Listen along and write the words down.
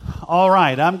All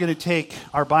right, I'm going to take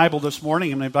our Bible this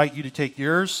morning. I'm going to invite you to take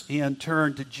yours and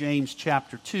turn to James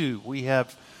chapter 2. We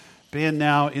have been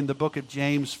now in the book of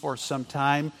James for some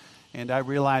time, and I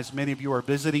realize many of you are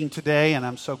visiting today, and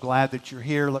I'm so glad that you're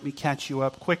here. Let me catch you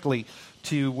up quickly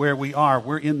to where we are.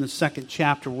 We're in the second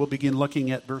chapter. We'll begin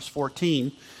looking at verse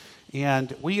 14,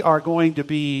 and we are going to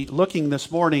be looking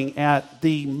this morning at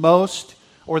the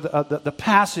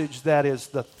passage that is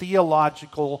the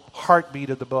theological heartbeat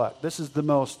of the book. This is the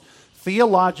most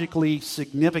theologically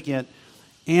significant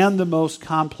and the most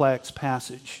complex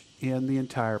passage in the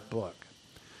entire book.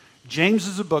 James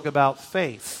is a book about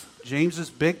faith. James's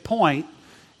big point,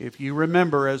 if you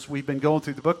remember as we've been going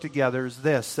through the book together, is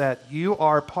this, that you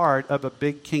are part of a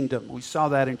big kingdom. We saw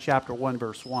that in chapter 1,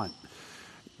 verse 1.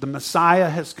 The Messiah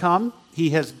has come.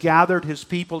 He has gathered his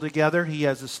people together. He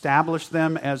has established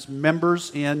them as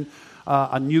members in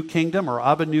a new kingdom or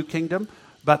of a new kingdom.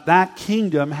 But that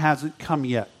kingdom hasn't come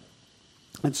yet.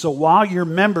 And so while you're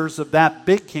members of that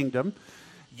big kingdom,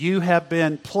 you have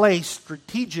been placed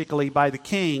strategically by the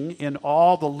king in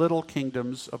all the little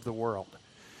kingdoms of the world.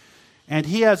 And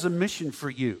he has a mission for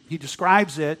you. He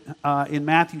describes it in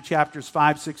Matthew chapters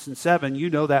 5, 6, and 7. You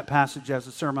know that passage as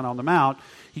the Sermon on the Mount.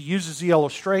 He uses the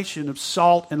illustration of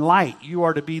salt and light. You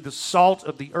are to be the salt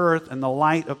of the earth and the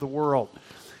light of the world.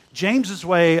 James's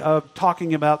way of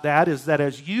talking about that is that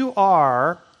as you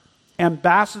are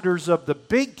ambassadors of the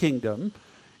big kingdom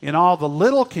in all the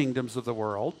little kingdoms of the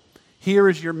world, here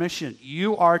is your mission.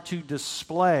 You are to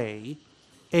display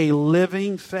a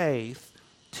living faith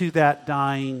to that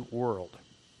dying world.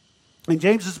 And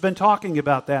James has been talking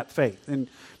about that faith. In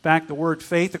fact, the word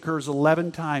faith occurs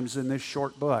 11 times in this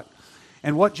short book.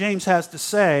 And what James has to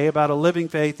say about a living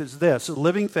faith is this. A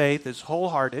living faith is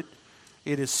wholehearted,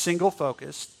 it is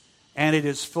single-focused, and it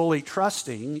is fully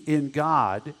trusting in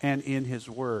God and in His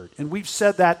Word. And we've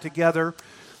said that together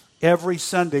every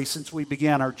Sunday since we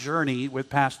began our journey with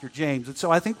Pastor James. And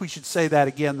so I think we should say that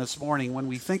again this morning when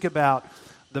we think about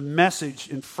the message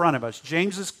in front of us.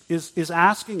 James is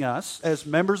asking us, as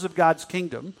members of God's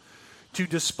kingdom, to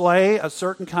display a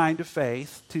certain kind of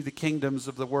faith to the kingdoms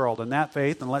of the world. And that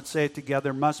faith, and let's say it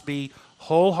together, must be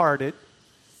wholehearted,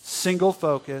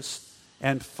 single-focused,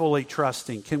 and fully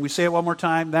trusting. Can we say it one more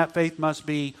time? That faith must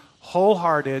be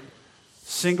wholehearted,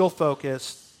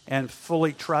 single-focused, and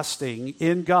fully trusting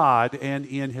in God and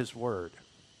in His Word.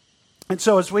 And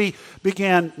so as we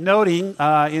began noting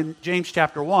in James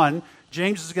chapter 1,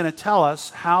 James is going to tell us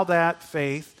how that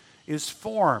faith is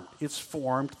formed. It's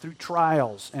formed through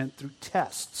trials and through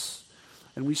tests.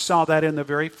 And we saw that in the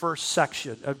very first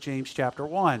section of James chapter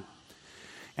 1.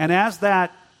 And as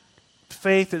that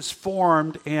faith is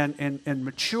formed and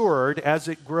matured, as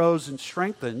it grows and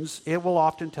strengthens, it will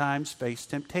oftentimes face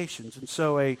temptations. And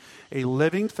so a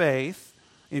living faith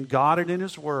in God and in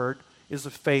His Word is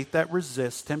a faith that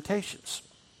resists temptations.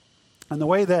 And the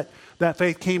way that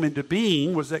faith came into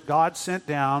being was that God sent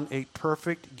down a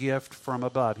perfect gift from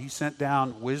above. He sent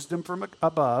down wisdom from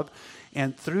above,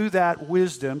 and through that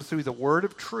wisdom, through the word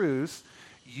of truth,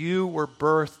 you were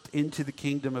birthed into the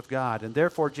kingdom of God. And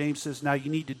therefore, James says, now you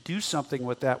need to do something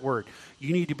with that word.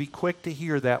 You need to be quick to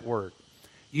hear that word.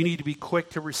 You need to be quick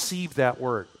to receive that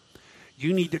word.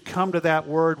 You need to come to that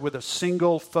word with a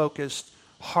single focused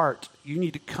heart. You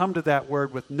need to come to that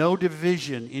word with no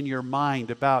division in your mind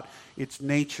about its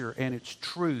nature and its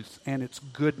truth and its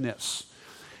goodness.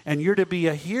 And you're to be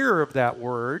a hearer of that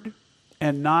word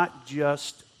and not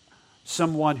just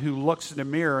someone who looks in a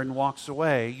mirror and walks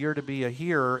away. You're to be a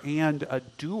hearer and a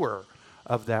doer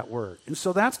of that word. And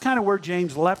so that's kind of where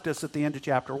James left us at the end of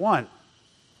chapter 1.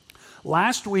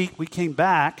 Last week we came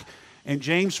back and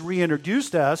James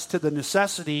reintroduced us to the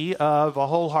necessity of a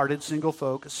wholehearted,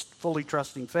 single-focused, fully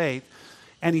trusting faith.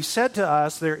 And he said to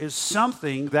us, there is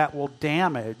something that will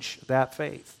damage that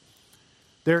faith.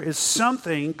 There is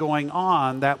something going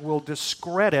on that will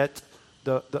discredit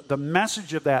the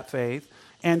message of that faith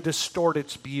and distort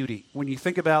its beauty. When you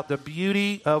think about the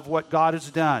beauty of what God has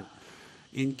done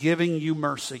in giving you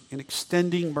mercy, in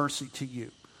extending mercy to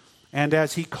you, and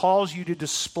as He calls you to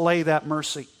display that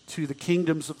mercy to the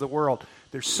kingdoms of the world,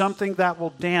 there's something that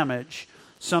will damage,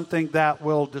 something that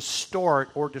will distort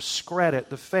or discredit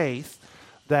the faith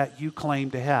that you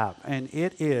claim to have. And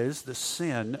it is the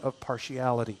sin of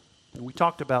partiality. And we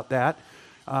talked about that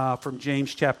from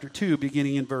James chapter 2,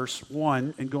 beginning in verse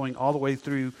 1 and going all the way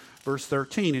through verse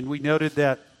 13. And we noted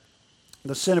that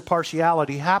the sin of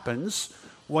partiality happens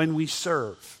when we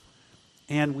serve.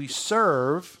 And we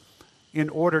serve in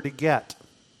order to get.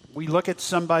 We look at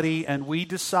somebody and we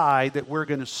decide that we're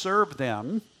going to serve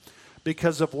them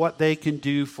because of what they can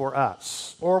do for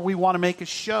us. Or we want to make a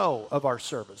show of our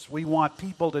service. We want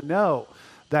people to know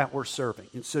that we're serving.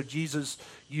 And so Jesus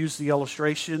used the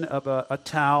illustration of a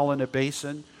towel and a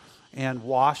basin and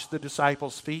washed the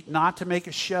disciples' feet, not to make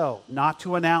a show, not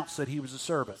to announce that he was a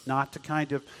servant, not to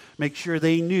kind of make sure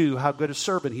they knew how good a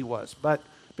servant he was, but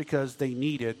because they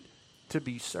needed to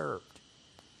be served.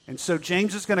 And so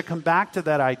James is going to come back to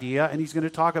that idea, and he's going to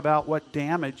talk about what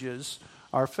damages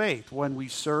our faith when we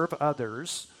serve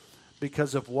others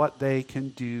because of what they can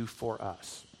do for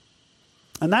us.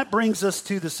 And that brings us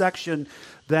to the section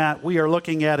that we are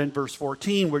looking at in verse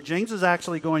 14, where James is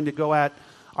actually going to go at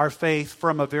our faith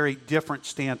from a very different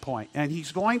standpoint. And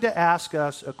he's going to ask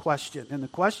us a question. And the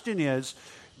question is,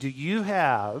 do you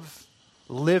have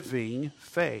living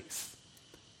faith?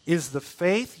 Is the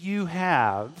faith you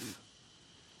have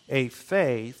a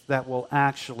faith that will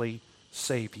actually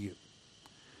save you?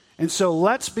 And so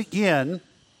let's begin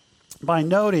by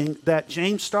noting that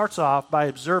James starts off by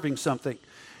observing something.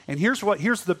 And here's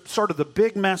the sort of the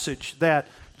big message that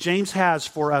James has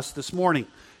for us this morning.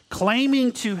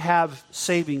 Claiming to have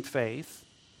saving faith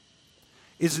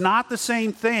is not the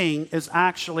same thing as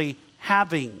actually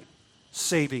having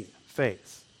saving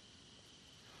faith.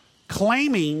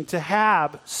 Claiming to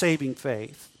have saving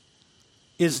faith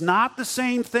is not the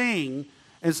same thing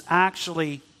as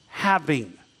actually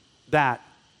having that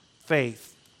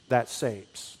faith that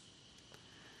saves.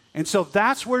 And so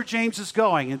that's where James is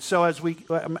going. And so as we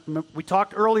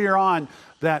talked earlier on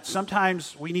that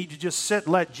sometimes we need to just sit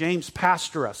and let James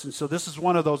pastor us. And so this is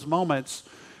one of those moments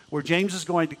where James is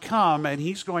going to come and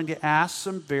he's going to ask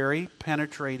some very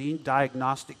penetrating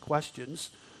diagnostic questions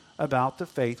about the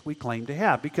faith we claim to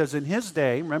have. Because in his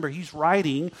day, remember, he's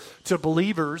writing to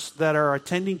believers that are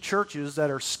attending churches that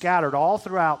are scattered all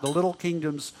throughout the little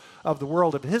kingdoms of the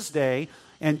world of his day.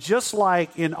 And just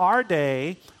like in our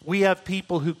day, we have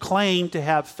people who claim to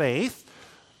have faith.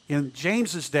 In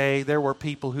James's day, there were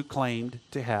people who claimed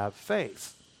to have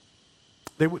faith.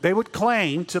 They would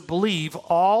claim to believe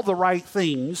all the right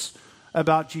things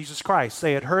about Jesus Christ.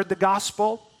 They had heard the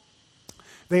gospel.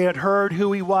 They had heard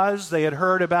who he was. They had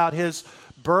heard about his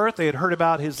birth. They had heard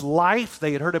about his life.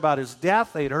 They had heard about his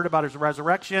death. They had heard about his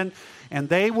resurrection. And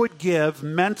they would give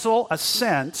mental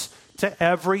assent to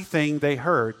everything they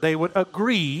heard. They would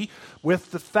agree with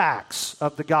the facts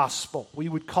of the gospel. We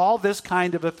would call this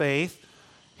kind of a faith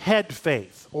head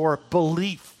faith or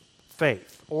belief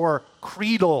faith or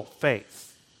creedal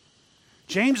faith.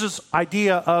 James's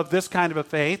idea of this kind of a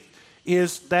faith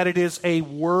is that it is a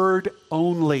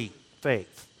word-only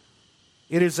faith.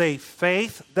 It is a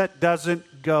faith that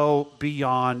doesn't go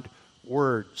beyond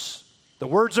words. The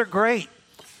words are great.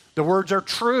 The words are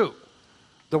true.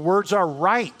 The words are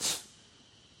right.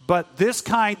 But this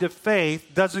kind of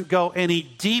faith doesn't go any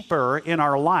deeper in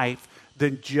our life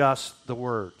than just the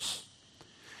words.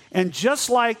 And just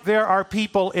like there are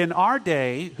people in our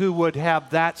day who would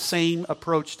have that same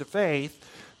approach to faith,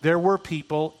 there were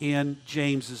people in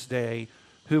James's day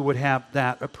who would have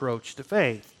that approach to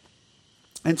faith.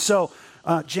 And so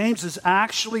James is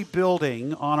actually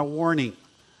building on a warning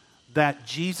that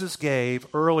Jesus gave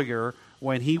earlier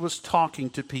when he was talking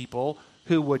to people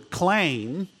who would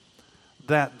claim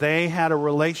that they had a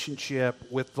relationship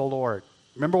with the Lord.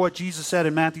 Remember what Jesus said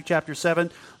in Matthew chapter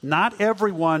 7? Not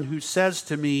everyone who says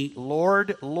to me,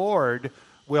 Lord, Lord,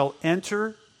 will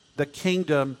enter the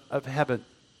kingdom of heaven.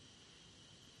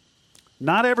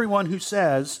 Not everyone who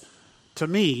says to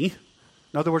me,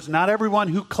 in other words, not everyone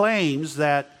who claims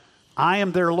that I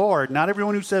am their Lord, not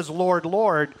everyone who says, Lord,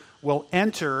 Lord, will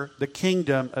enter the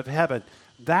kingdom of heaven.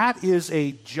 That is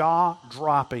a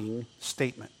jaw-dropping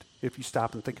statement, if you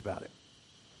stop and think about it.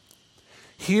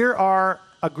 Here are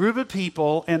a group of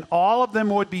people, and all of them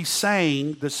would be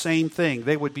saying the same thing.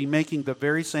 They would be making the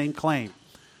very same claim.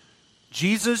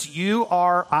 Jesus, you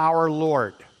are our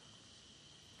Lord.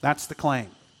 That's the claim.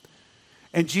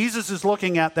 And Jesus is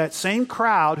looking at that same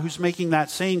crowd who's making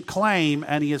that same claim,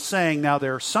 and he is saying, now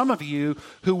there are some of you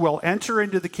who will enter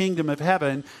into the kingdom of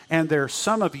heaven, and there are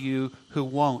some of you who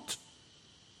won't.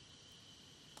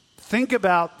 Think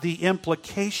about the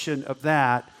implication of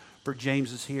that for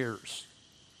James's hearers.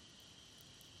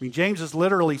 I mean, James is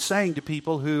literally saying to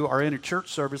people who are in a church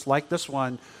service like this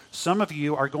one, some of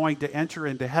you are going to enter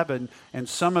into heaven and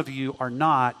some of you are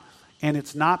not. And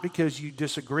it's not because you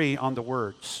disagree on the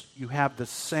words. You have the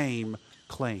same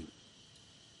claim.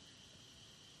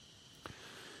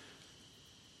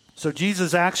 So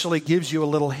Jesus actually gives you a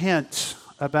little hint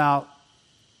about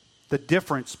the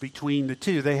difference between the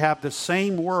two. They have the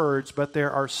same words, but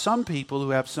there are some people who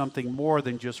have something more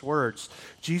than just words.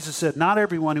 Jesus said, not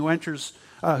everyone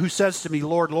who says to me,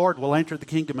 Lord, Lord, will enter the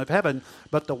kingdom of heaven,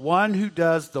 but the one who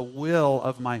does the will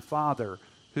of my Father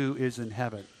who is in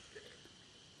heaven.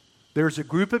 There's a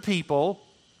group of people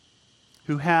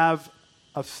who have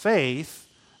a faith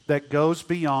that goes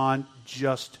beyond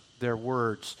just their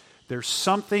words. There's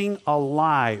something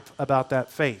alive about that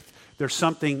faith. There's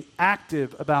something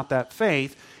active about that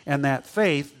faith, and that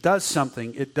faith does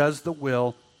something. It does the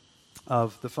will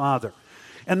of the Father.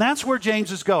 And that's where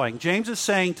James is going. James is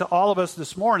saying to all of us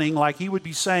this morning, like he would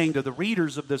be saying to the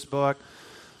readers of this book,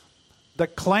 the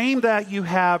claim that you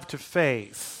have to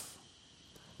faith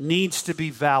needs to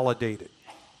be validated.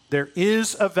 There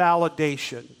is a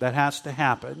validation that has to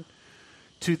happen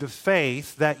to the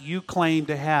faith that you claim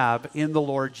to have in the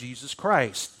Lord Jesus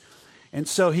Christ. And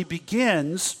so he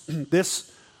begins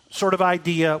this sort of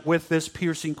idea with this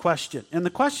piercing question. And the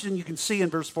question you can see in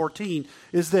verse 14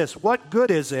 is this: what good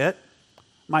is it,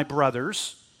 my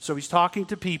brothers? So he's talking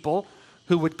to people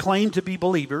who would claim to be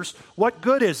believers. What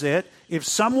good is it if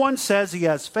someone says he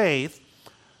has faith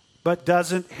but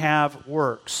doesn't have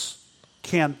works?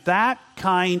 Can that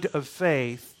kind of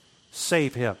faith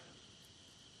save him?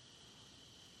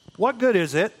 What good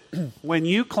is it when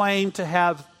you claim to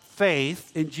have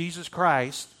faith in Jesus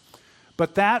Christ,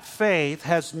 but that faith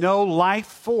has no life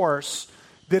force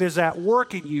that is at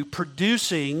work in you,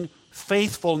 producing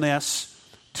faithfulness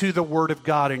to the Word of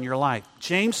God in your life?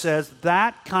 James says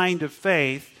that kind of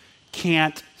faith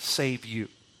can't save you.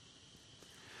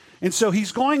 And so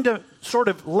he's going to sort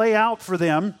of lay out for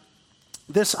them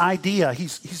this idea.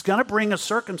 He's going to bring a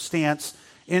circumstance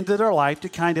into their life to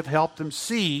kind of help them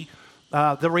see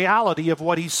the reality of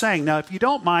what he's saying. Now, if you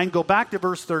don't mind, go back to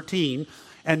verse 13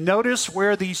 and notice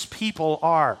where these people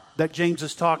are that James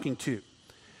is talking to.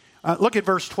 Look at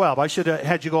verse 12. I should have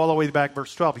had you go all the way back to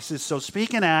verse 12. He says, so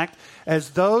speak and act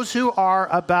as those who are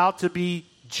about to be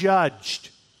judged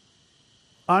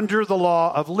under the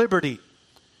law of liberty.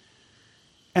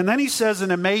 And then he says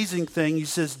an amazing thing. He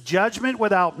says, judgment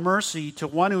without mercy to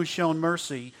one who has shown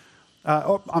mercy.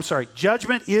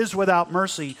 Judgment is without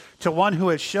mercy to one who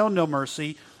has shown no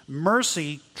mercy.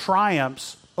 Mercy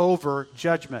triumphs over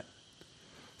judgment.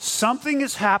 Something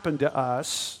has happened to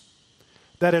us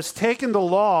that has taken the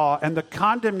law and the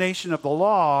condemnation of the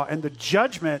law and the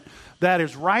judgment that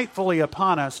is rightfully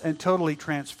upon us and totally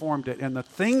transformed it. And the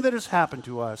thing that has happened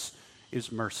to us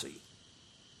is mercy.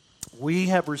 We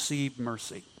have received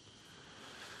mercy.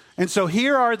 And so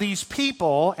here are these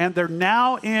people, and they're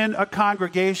now in a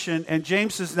congregation, and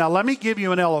James says, now let me give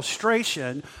you an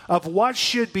illustration of what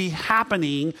should be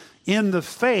happening in the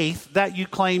faith that you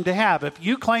claim to have. If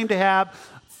you claim to have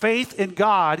faith in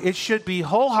God, it should be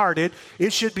wholehearted,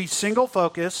 it should be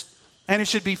single-focused, and it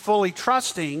should be fully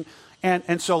trusting.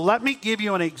 And so let me give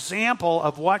you an example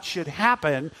of what should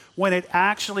happen when it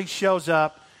actually shows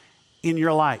up in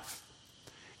your life.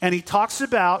 And he talks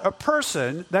about a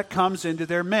person that comes into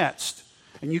their midst.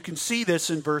 And you can see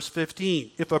this in verse 15.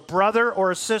 If a brother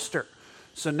or a sister,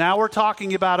 so now we're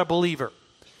talking about a believer.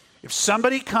 If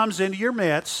somebody comes into your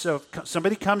midst, so if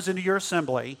somebody comes into your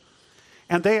assembly,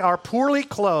 and they are poorly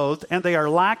clothed and they are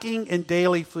lacking in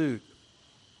daily food.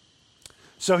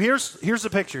 So here's the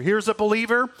picture. Here's a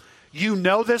believer. You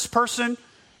know this person.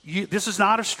 This is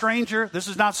not a stranger. This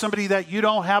is not somebody that you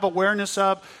don't have awareness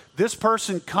of. This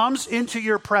person comes into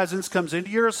your presence, comes into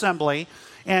your assembly,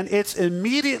 and it's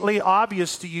immediately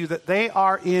obvious to you that they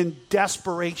are in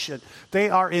desperation. They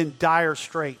are in dire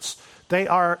straits. They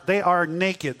are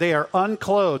naked. They are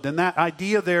unclothed. And that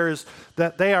idea there is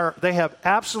that they have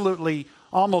absolutely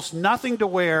almost nothing to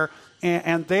wear,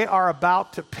 and they are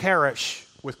about to perish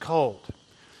with cold.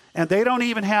 And they don't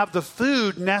even have the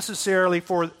food necessarily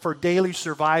for daily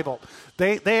survival.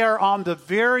 They are on the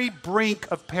very brink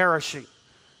of perishing.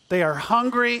 They are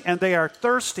hungry and they are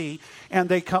thirsty and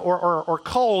they or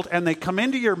cold, and they come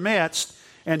into your midst,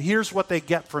 and here's what they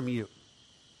get from you.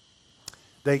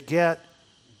 They get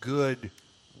good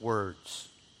words.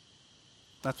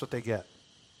 That's what they get.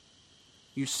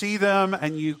 You see them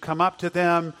and you come up to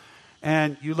them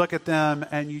and you look at them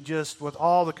and you just, with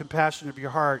all the compassion of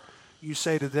your heart, you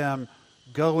say to them,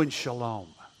 go in shalom.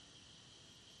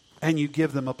 And you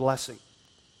give them a blessing.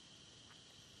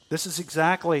 This is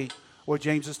exactly what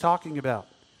James is talking about.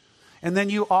 And then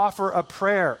you offer a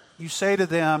prayer. You say to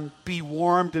them, be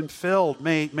warmed and filled.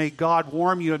 May God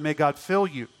warm you and may God fill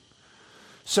you.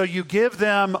 So you give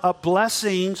them a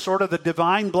blessing, sort of the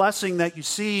divine blessing that you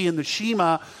see in the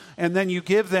Shema, and then you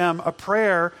give them a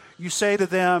prayer. You say to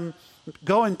them,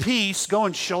 go in peace, go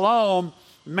in shalom,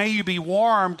 May you be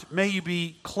warmed. May you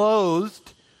be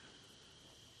clothed.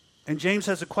 And James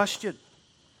has a question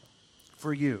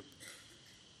for you.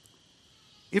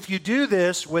 If you do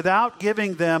this without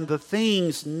giving them the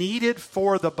things needed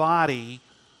for the body,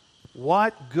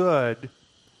 what good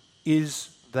is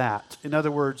that? In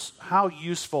other words, how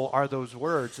useful are those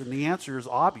words? And the answer is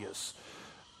obvious.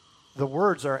 The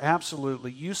words are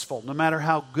absolutely useful, no matter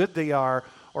how good they are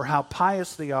or how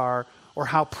pious they are or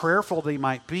how prayerful they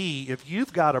might be. If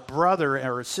you've got a brother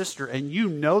or a sister and you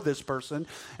know this person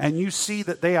and you see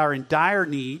that they are in dire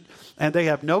need and they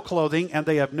have no clothing and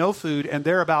they have no food and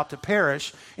they're about to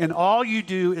perish, and all you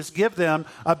do is give them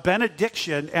a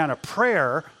benediction and a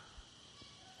prayer,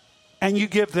 and you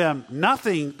give them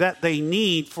nothing that they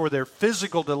need for their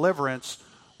physical deliverance,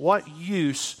 what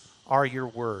use are your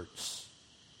words?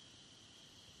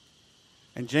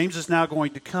 And James is now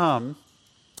going to come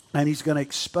and he's going to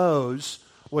expose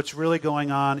what's really going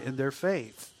on in their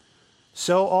faith.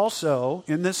 So also,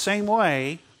 in this same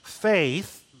way,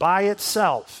 faith by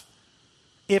itself,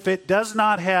 if it does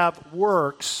not have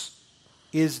works,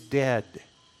 is dead.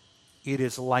 It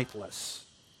is lifeless.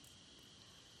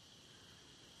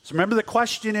 So remember the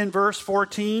question in verse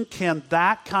 14, can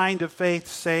that kind of faith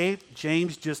save?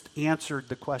 James just answered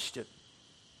the question.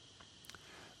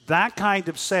 That kind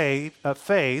of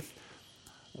faith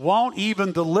won't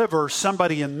even deliver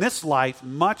somebody in this life,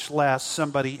 much less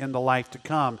somebody in the life to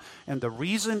come. And the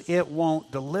reason it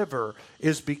won't deliver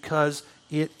is because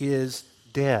it is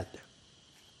dead.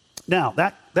 Now,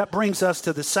 that brings us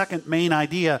to the second main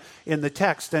idea in the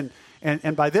text.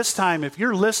 And by this time, if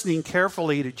you're listening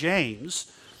carefully to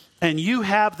James and you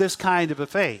have this kind of a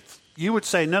faith, you would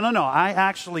say, no, I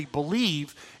actually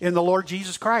believe in the Lord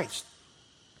Jesus Christ.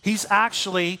 He's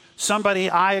actually somebody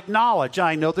I acknowledge.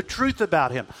 I know the truth about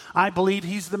him. I believe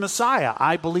he's the Messiah.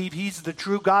 I believe he's the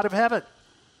true God of heaven.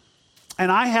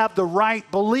 And I have the right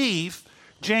belief.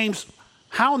 James,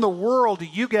 how in the world do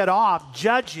you get off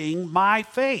judging my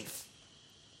faith?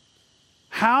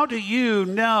 How do you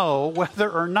know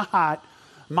whether or not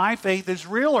my faith is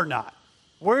real or not?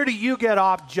 Where do you get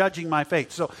off judging my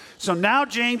faith? So now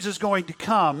James is going to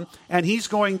come and he's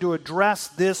going to address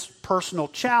this personal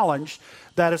challenge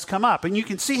that has come up. And you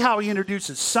can see how he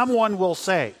introduces. Someone will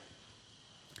say.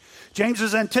 James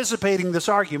is anticipating this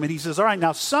argument. He says, all right,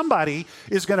 now somebody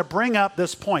is going to bring up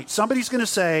this point. Somebody's going to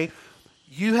say,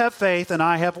 you have faith and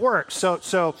I have works.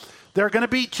 So there are going to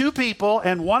be two people,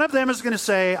 and one of them is going to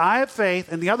say, I have faith,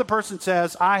 and the other person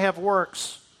says, I have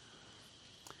works.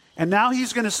 And now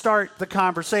he's going to start the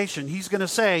conversation. He's going to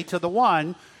say to the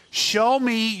one, show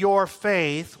me your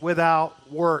faith without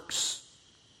works,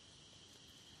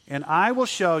 and I will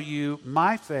show you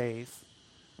my faith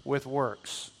with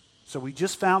works. So we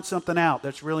just found something out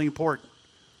that's really important.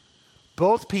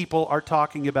 Both people are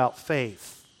talking about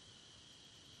faith.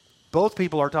 Both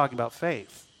people are talking about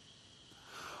faith.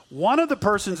 One of the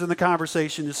persons in the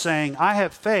conversation is saying, I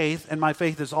have faith, and my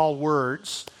faith is all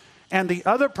words. And the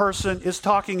other person is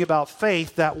talking about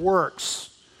faith that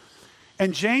works.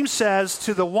 And James says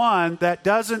to the one that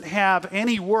doesn't have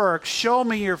any works, show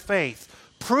me your faith.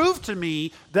 Prove to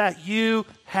me that you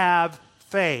have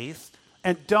faith,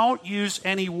 and don't use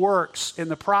any works in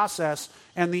the process.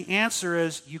 And the answer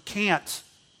is you can't.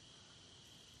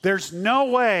 There's no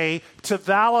way to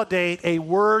validate a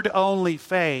word-only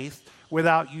faith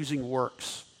without using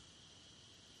works.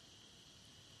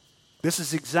 This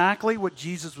is exactly what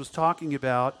Jesus was talking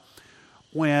about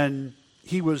when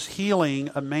he was healing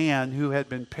a man who had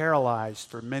been paralyzed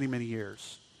for many, many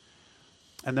years.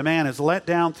 And the man is let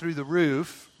down through the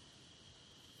roof,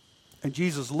 and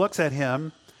Jesus looks at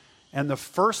him, and the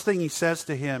first thing he says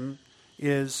to him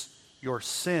is, your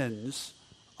sins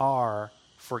are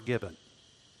forgiven.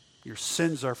 Your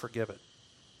sins are forgiven.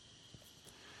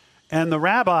 And the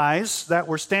rabbis that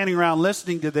were standing around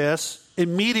listening to this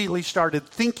immediately started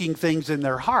thinking things in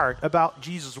their heart about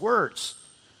Jesus' words.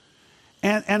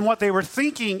 And what they were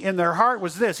thinking in their heart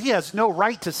was this: he has no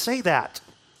right to say that.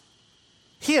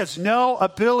 He has no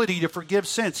ability to forgive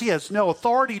sins. He has no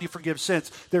authority to forgive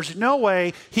sins. There's no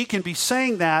way he can be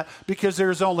saying that, because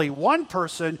there's only one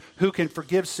person who can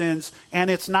forgive sins, and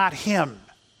it's not him.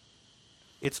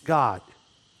 It's God.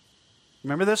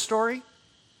 Remember this story?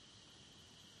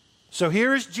 So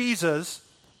here is Jesus,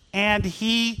 and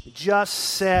he just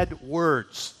said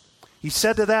words. He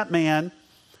said to that man,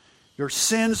 your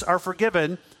sins are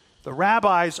forgiven. The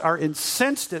rabbis are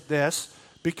incensed at this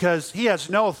because he has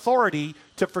no authority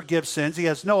to forgive sins. He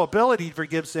has no ability to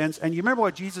forgive sins. And you remember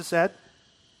what Jesus said?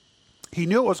 He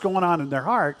knew what was going on in their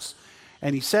hearts,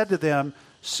 and he said to them,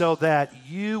 so that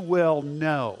you will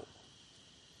know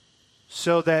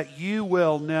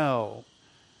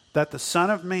that the Son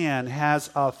of Man has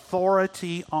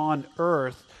authority on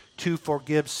earth to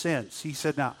forgive sins. He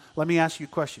said, now, let me ask you a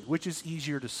question. Which is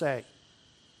easier to say?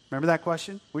 Remember that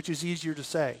question? Which is easier to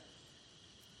say?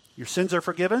 Your sins are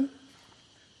forgiven?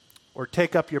 Or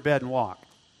take up your bed and walk?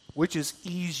 Which is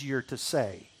easier to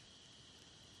say?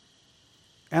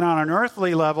 And on an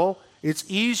earthly level, it's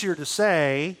easier to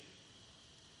say,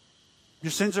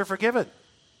 your sins are forgiven.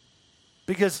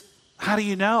 Because how do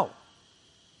you know?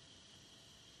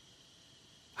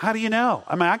 How do you know?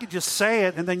 I mean, I could just say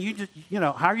it, and then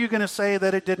how are you going to say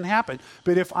that it didn't happen?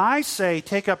 But if I say,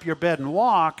 take up your bed and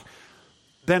walk,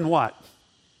 then what?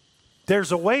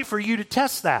 There's a way for you to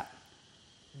test that.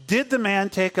 Did the man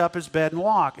take up his bed and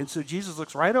walk? And so Jesus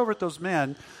looks right over at those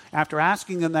men after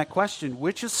asking them that question,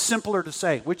 which is simpler to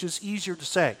say? Which is easier to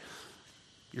say?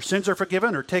 Your sins are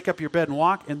forgiven, or take up your bed and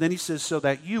walk? And then he says, so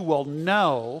that you will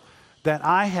know that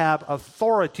I have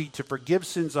authority to forgive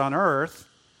sins on earth.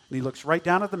 And he looks right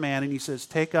down at the man and he says,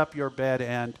 take up your bed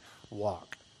and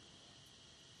walk.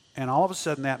 And all of a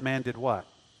sudden that man did what?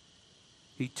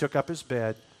 He took up his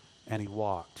bed and he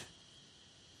walked.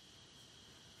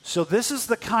 So this is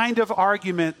the kind of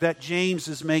argument that James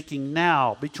is making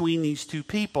now between these two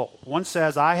people. One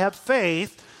says, I have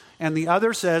faith, and the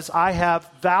other says, I have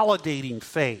validating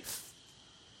faith.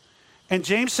 And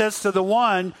James says to the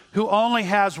one who only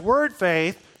has word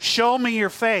faith, show me your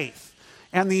faith.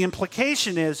 And the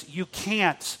implication is you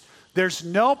can't. There's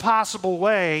no possible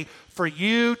way for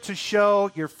you to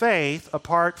show your faith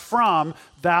apart from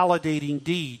validating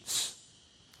deeds.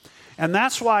 And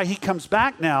that's why he comes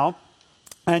back now,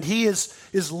 and he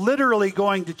is literally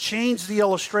going to change the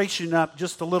illustration up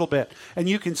just a little bit. And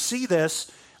you can see this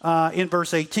in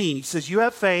verse 18. He says, you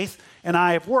have faith and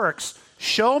I have works.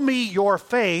 Show me your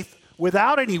faith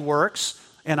without any works,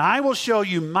 and I will show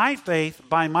you my faith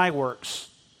by my works.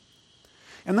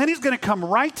 And then he's going to come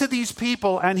right to these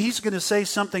people and he's going to say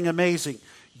something amazing.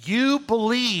 You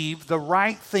believe the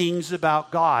right things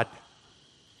about God.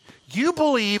 You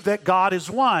believe that God is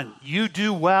one. You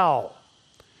do well.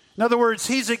 In other words,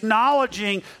 he's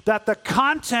acknowledging that the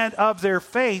content of their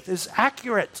faith is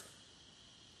accurate.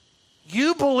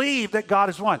 You believe that God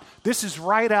is one. This is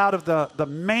right out of the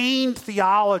main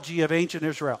theology of ancient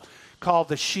Israel called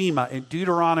the Shema in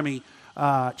Deuteronomy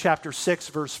chapter 6,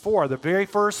 verse 4. The very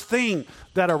first thing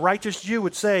that a righteous Jew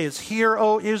would say is, hear,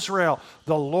 O Israel,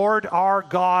 the Lord our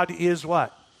God is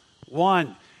what?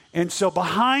 One. And so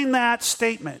behind that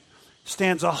statement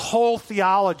stands a whole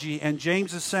theology, and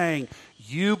James is saying,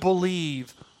 you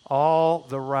believe all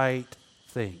the right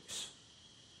things.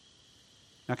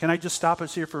 Now, can I just stop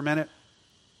us here for a minute?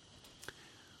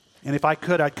 And if I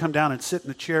could, I'd come down and sit in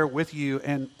the chair with you,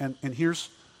 and here's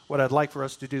what I'd like for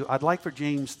us to do. I'd like for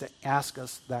James to ask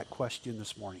us that question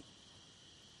this morning.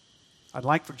 I'd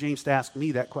like for James to ask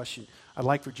me that question. I'd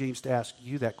like for James to ask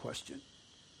you that question.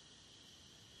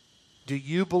 Do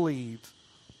you believe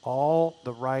all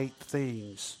the right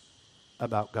things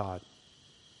about God?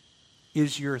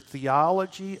 Is your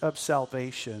theology of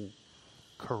salvation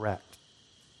correct?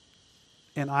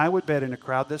 And I would bet in a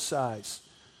crowd this size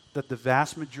that the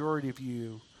vast majority of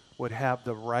you would have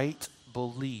the right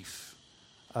belief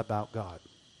about God.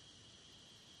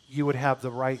 You would have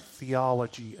the right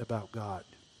theology about God.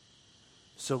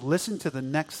 So listen to the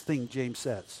next thing James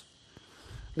says.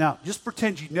 Now, just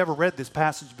pretend you've never read this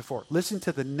passage before. Listen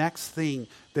to the next thing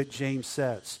that James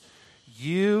says.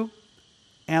 You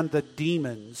and the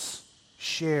demons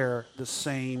share the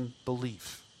same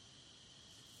belief.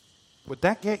 Would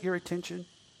that get your attention?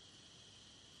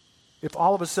 If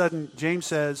all of a sudden James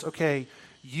says, okay,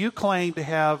 you claim to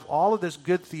have all of this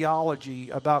good theology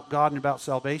about God and about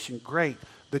salvation, great.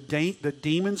 The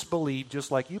demons believe just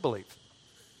like you believe.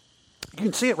 You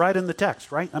can see it right in the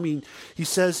text, right? I mean, he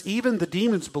says, even the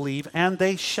demons believe and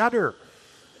they shudder.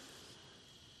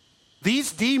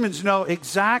 These demons know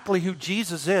exactly who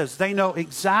Jesus is. They know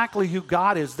exactly who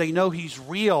God is. They know he's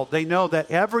real. They know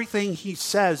that everything he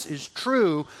says is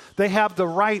true. They have the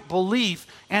right belief,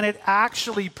 and it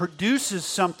actually produces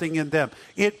something in them.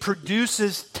 It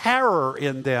produces terror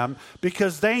in them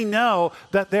because they know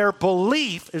that their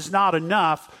belief is not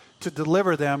enough to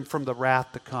deliver them from the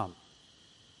wrath to come.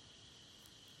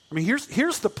 I mean,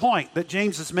 here's the point that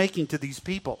James is making to these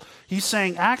people. He's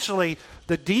saying, actually,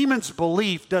 the demons'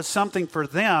 belief does something for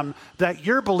them that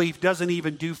your belief doesn't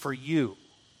even do for you.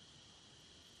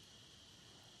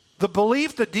 The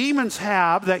belief the demons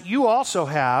have that you also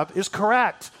have is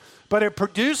correct, but it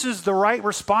produces the right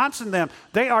response in them.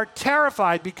 They are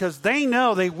terrified because they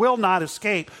know they will not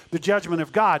escape the judgment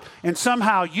of God. And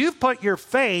somehow you've put your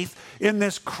faith in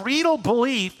this creedal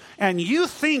belief, and you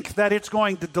think that it's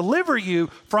going to deliver you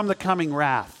from the coming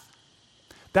wrath.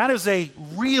 That is a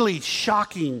really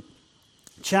shocking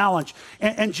challenge.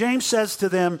 And James says to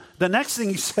them, the next thing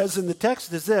he says in the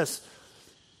text is this: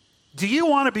 do you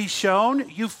want to be shown,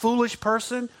 you foolish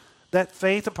person, that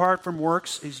faith apart from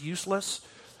works is useless?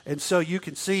 And so you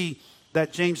can see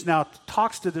that James now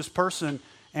talks to this person,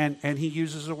 and he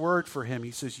uses a word for him.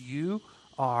 He says, you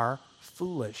are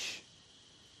foolish.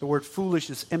 The word foolish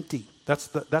is empty.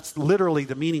 That's literally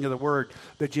the meaning of the word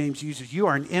that James uses. You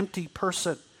are an empty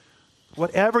person.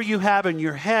 Whatever you have in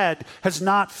your head has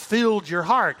not filled your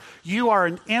heart. You are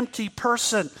an empty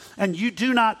person, and you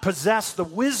do not possess the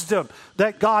wisdom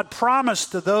that God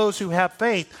promised to those who have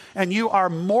faith, and you are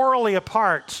morally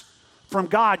apart from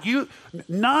God.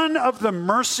 None of the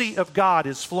mercy of God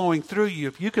is flowing through you.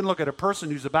 If you can look at a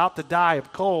person who's about to die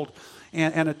of cold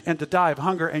and to die of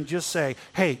hunger and just say,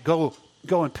 hey, go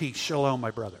in peace, shalom,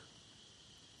 my brother.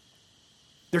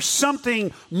 There's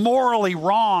something morally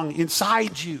wrong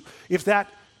inside you if that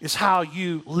is how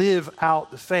you live out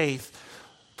the faith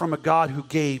from a God who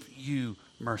gave you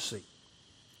mercy.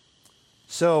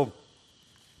 So,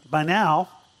 by now,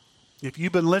 if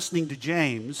you've been listening to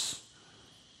James,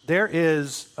 there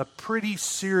is a pretty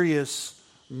serious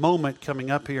moment coming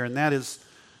up here, and that is,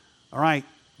 all right,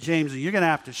 James, you're going to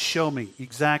have to show me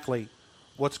exactly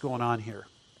what's going on here.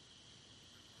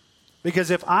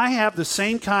 Because if I have the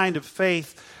same kind of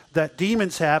faith that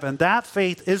demons have, and that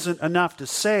faith isn't enough to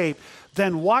save,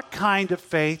 then what kind of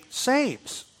faith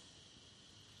saves?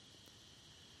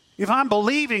 If I'm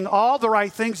believing all the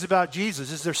right things about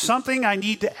Jesus, is there something I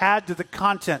need to add to the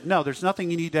content? No, there's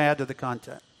nothing you need to add to the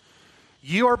content.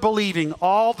 You are believing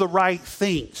all the right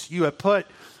things. You have put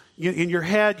in your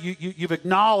head, you've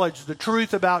acknowledged the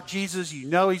truth about Jesus. You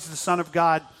know he's the Son of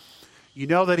God. You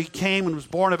know that he came and was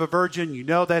born of a virgin. You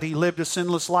know that he lived a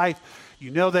sinless life. You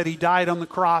know that he died on the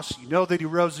cross. You know that he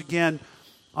rose again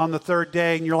on the third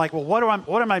day. And you're like, well,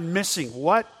 what am I missing?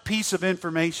 What piece of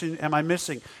information am I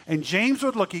missing? And James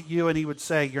would look at you and he would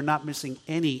say, you're not missing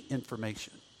any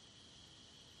information.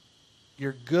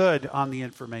 You're good on the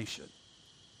information.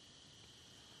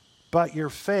 But your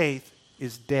faith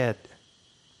is dead.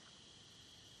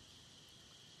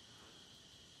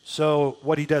 So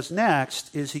what he does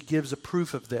next is he gives a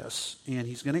proof of this. And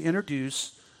he's going to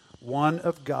introduce one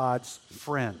of God's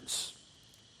friends.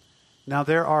 Now,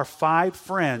 there are 5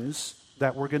 friends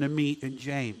that we're going to meet in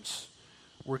James.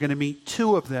 We're going to meet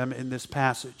 2 of them in this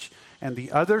passage. And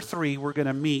the other 3 we're going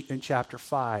to meet in chapter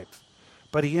 5.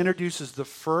 But he introduces the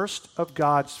first of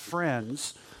God's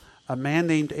friends, a man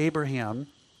named Abraham.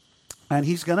 And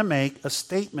he's going to make a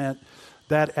statement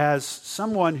that, as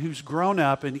someone who's grown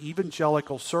up in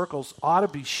evangelical circles, ought to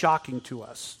be shocking to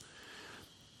us.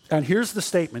 And here's the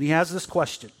statement. He has this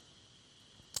question.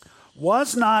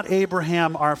 Was not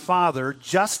Abraham our father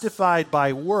justified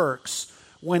by works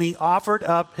when he offered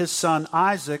up his son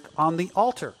Isaac on the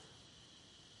altar?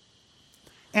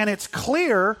 And it's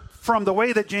clear from the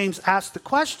way that James asked the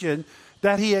question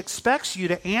that he expects you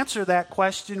to answer that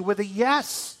question with a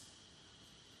yes.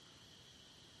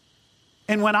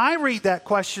 And when I read that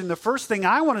question, the first thing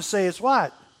I want to say is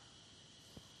what?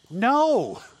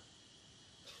 No.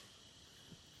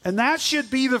 And that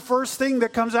should be the first thing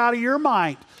that comes out of your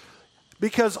mind.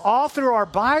 Because all through our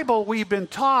Bible, we've been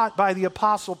taught by the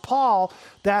Apostle Paul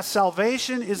that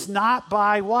salvation is not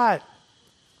by what?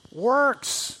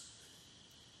 Works.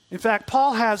 In fact,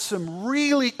 Paul has some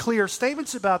really clear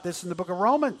statements about this in the book of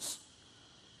Romans.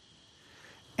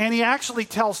 And he actually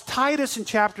tells Titus in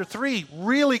chapter 3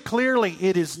 really clearly,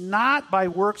 it is not by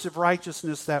works of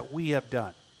righteousness that we have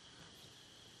done.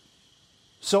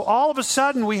 So all of a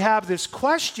sudden we have this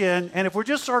question, and if we're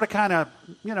just sort of kind of,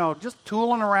 just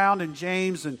tooling around in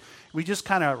James and we just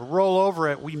kind of roll over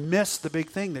it, we miss the big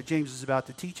thing that James is about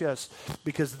to teach us,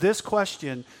 because this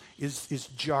question is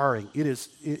jarring.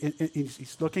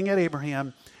 He's looking at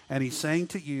Abraham and he's saying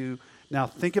to you, now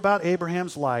think about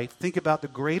Abraham's life, think about the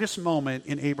greatest moment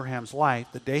in Abraham's life,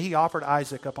 the day he offered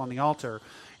Isaac up on the altar,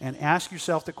 and ask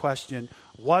yourself the question,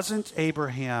 wasn't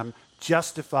Abraham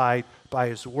justified by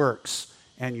his works?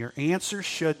 And your answer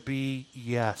should be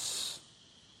yes.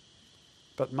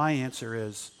 But my answer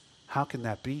is, how can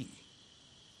that be?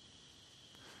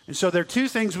 And so there are 2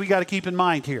 things we got to keep in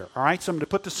mind here, all right? So I'm going to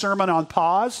put the sermon on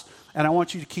pause, and I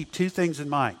want you to keep 2 things in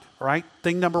mind, all right?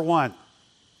 Thing number 1,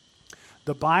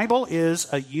 the Bible is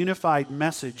a unified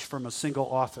message from a single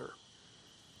author,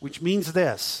 which means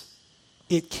this: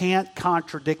 it can't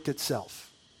contradict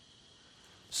itself.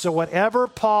 So whatever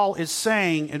Paul is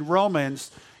saying in Romans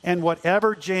and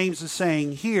whatever James is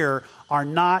saying here are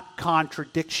not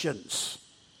contradictions.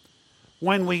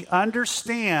 When we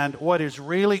understand what is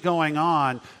really going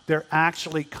on, they're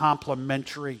actually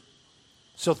complementary.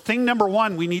 So thing number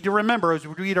one we need to remember as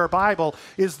we read our Bible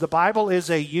is the Bible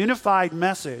is a unified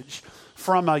message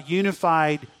from a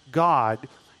unified God,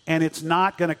 and it's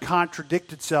not going to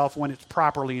contradict itself when it's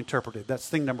properly interpreted. That's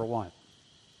thing number one.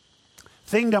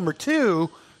 Thing number two,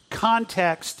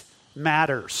 context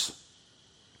matters.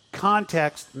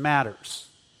 Context matters.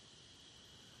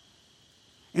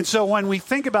 And so when we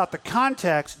think about the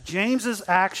context, James is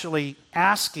actually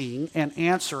asking and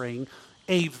answering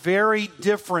a very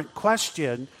different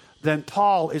question than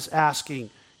Paul is asking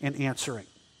and answering.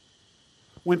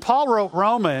 When Paul wrote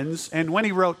Romans, and when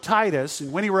he wrote Titus,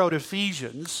 and when he wrote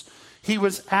Ephesians, he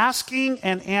was asking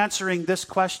and answering this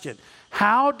question: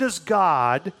 how does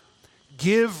God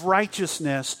give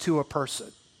righteousness to a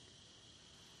person?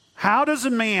 How does a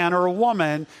man or a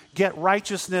woman get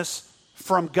righteousness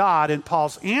from God? And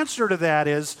Paul's answer to that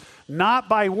is not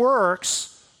by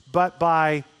works, but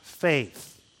by faith.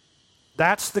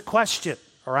 That's the question,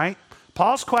 all right?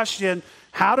 Paul's question,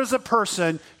 how does a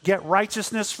person get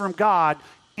righteousness from God?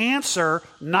 Answer,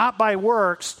 not by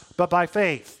works, but by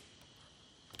faith.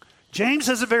 James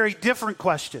has a very different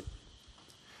question.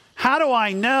 How do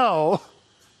I know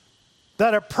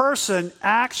that a person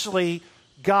actually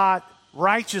got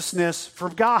righteousness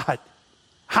from God?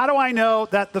 How do I know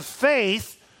that the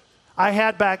faith I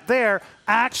had back there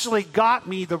actually got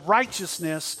me the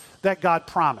righteousness that God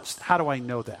promised? How do I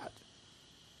know that?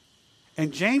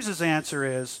 And James's answer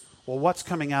is, well, what's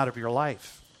coming out of your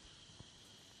life?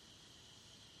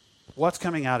 What's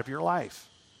coming out of your life?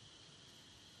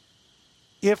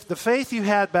 If the faith you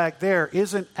had back there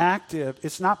isn't active,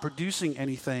 it's not producing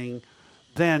anything,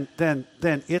 then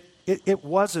it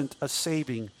wasn't a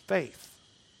saving faith.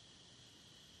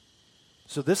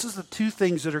 So this is the two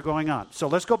things that are going on. So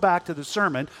let's go back to the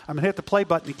sermon. I'm going to hit the play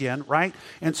button again, right?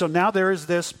 And so now there is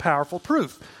this powerful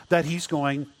proof that he's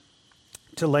going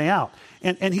to lay out.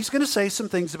 And he's going to say some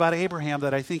things about Abraham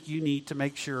that I think you need to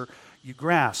make sure you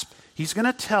grasp. He's going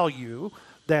to tell you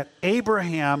that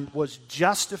Abraham was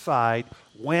justified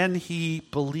when he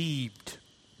believed.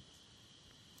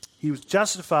 He was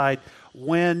justified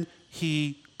when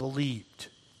he believed.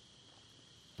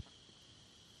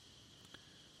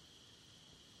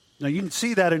 Now you can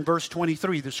see that in verse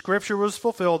 23. The scripture was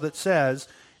fulfilled that says,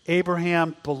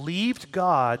 Abraham believed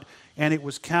God and it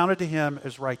was counted to him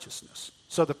as righteousness.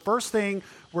 So the first thing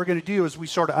we're going to do as we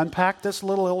sort of unpack this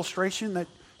little illustration that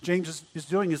James is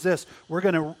doing is this. We're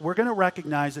going to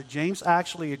recognize that James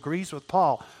actually agrees with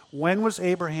Paul. When was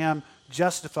Abraham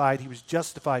justified? He was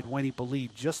justified when he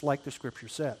believed, just like the scripture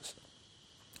says.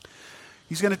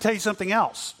 He's going to tell you something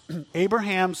else.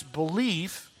 Abraham's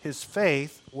belief, his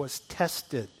faith, was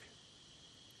tested,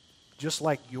 just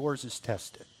like yours is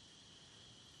tested.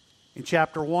 In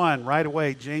chapter 1, right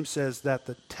away, James says that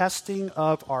the testing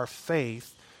of our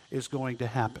faith is going to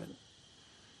happen.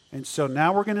 And so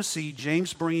now we're going to see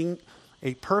James bringing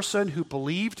a person who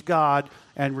believed God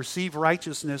and received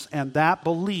righteousness, and that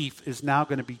belief is now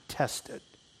going to be tested.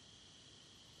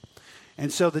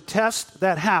 And so the test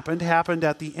that happened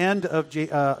at the end of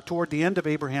toward the end of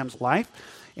Abraham's life,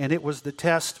 and it was the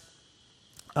test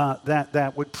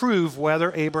that would prove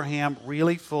whether Abraham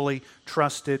really fully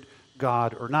trusted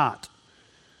God or not.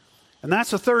 And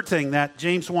that's the third thing that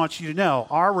James wants you to know.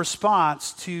 Our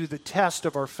response to the test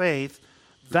of our faith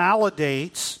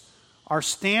validates our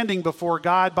standing before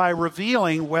God by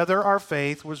revealing whether our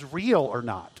faith was real or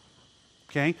not.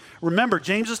 Okay? Remember,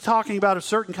 James is talking about a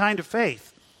certain kind of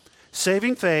faith.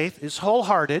 Saving faith is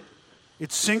wholehearted,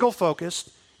 it's single-focused,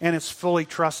 and it's fully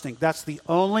trusting. That's the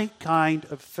only kind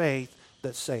of faith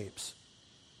that saves.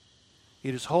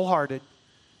 It is wholehearted,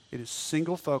 it is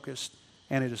single-focused,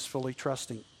 and it is fully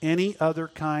trusting. Any other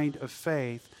kind of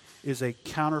faith is a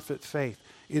counterfeit faith.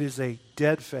 It is a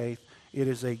dead faith. It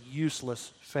is a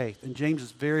useless faith. And James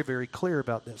is very, very clear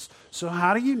about this. So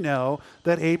how do you know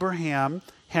that Abraham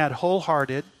had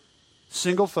wholehearted,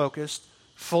 single-focused,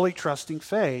 fully trusting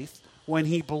faith when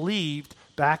he believed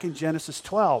back in Genesis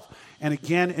 12 and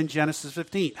again in Genesis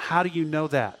 15? How do you know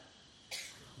that?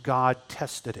 God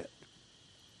tested it.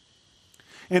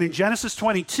 And in Genesis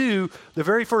 22, the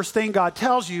very first thing God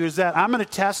tells you is that I'm going to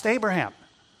test Abraham.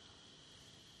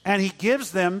 And he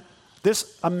gives them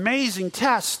this amazing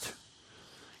test.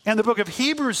 And the book of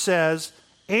Hebrews says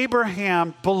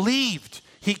Abraham believed.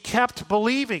 He kept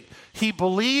believing. He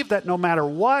believed that no matter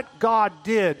what God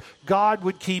did, God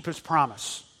would keep his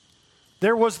promise.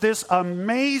 There was this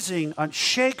amazing,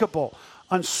 unshakable,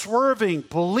 unswerving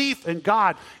belief in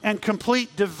God and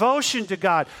complete devotion to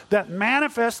God that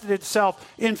manifested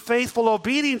itself in faithful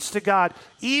obedience to God,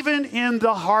 even in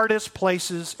the hardest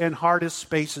places and hardest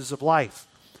spaces of life.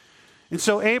 And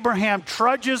so Abraham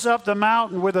trudges up the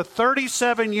mountain with a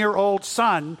 37-year-old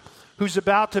son who's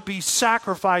about to be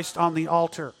sacrificed on the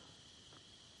altar.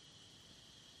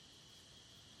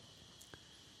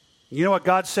 You know what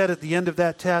God said at the end of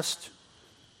that test?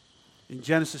 In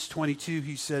Genesis 22,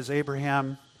 he says,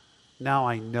 Abraham, now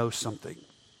I know something.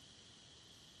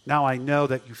 Now I know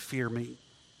that you fear me.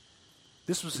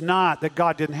 This was not that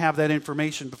God didn't have that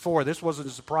information before. This wasn't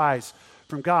a surprise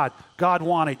from God. God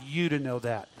wanted you to know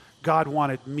that. God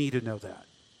wanted me to know that.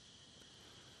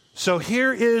 So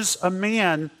here is a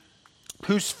man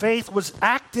whose faith was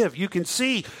active. You can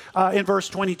see in verse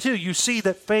 22, you see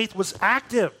that faith was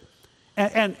active.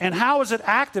 And how is it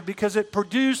active? Because it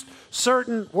produced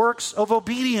certain works of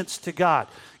obedience to God.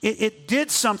 It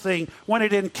did something when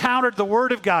it encountered the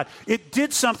Word of God. It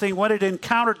did something when it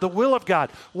encountered the will of God.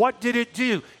 What did it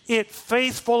do? It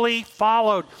faithfully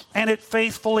followed and it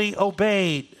faithfully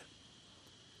obeyed.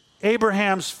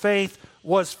 Abraham's faith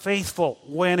was faithful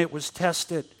when it was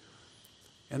tested.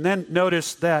 And then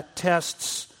notice that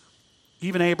tests,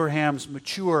 even Abraham's,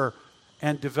 mature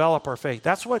and develop our faith.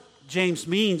 That's what James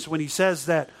means when he says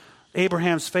that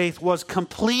Abraham's faith was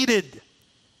completed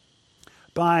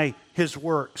by his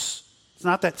works. It's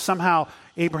not that somehow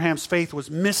Abraham's faith was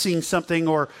missing something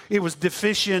or it was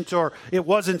deficient or it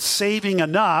wasn't saving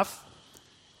enough.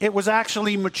 It was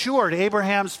actually matured.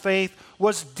 Abraham's faith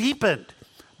was deepened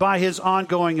by his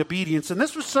ongoing obedience. And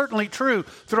this was certainly true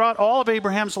throughout all of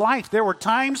Abraham's life. There were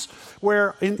times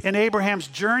where in Abraham's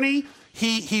journey,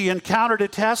 he encountered a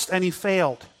test and he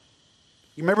failed.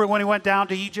 You remember when he went down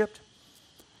to Egypt?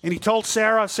 And he told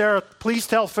Sarah, please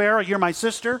tell Pharaoh you're my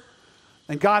sister.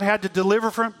 And God had to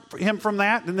deliver him from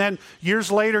that. And then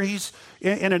years later, he's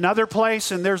in another place,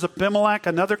 and there's Abimelech,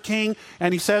 another king.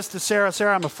 And he says to Sarah,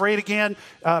 I'm afraid again.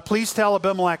 Please tell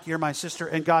Abimelech you're my sister.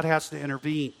 And God has to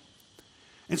intervene.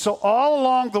 And so all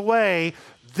along the way,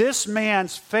 this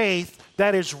man's faith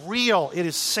that is real, it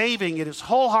is saving, it is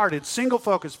wholehearted, single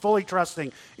focus, fully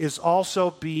trusting, is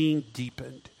also being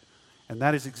deepened. And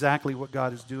that is exactly what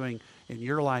God is doing in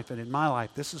your life and in my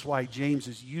life. This is why James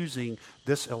is using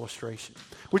this illustration.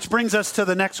 Which brings us to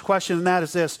the next question, and that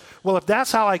is this. Well, if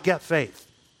that's how I get faith,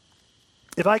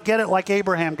 if I get it like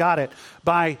Abraham got it,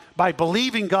 by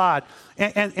believing God,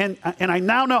 and I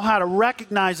now know how to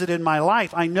recognize it in my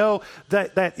life, I know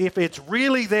that if it's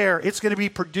really there, it's going to be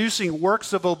producing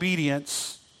works of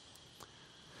obedience.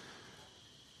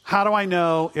 How do I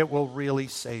know it will really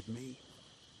save me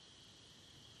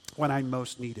when I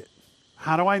most need it?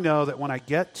 How do I know that when I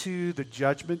get to the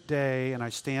judgment day and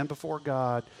I stand before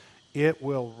God, it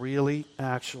will really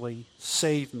actually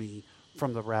save me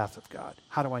from the wrath of God?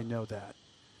 How do I know that?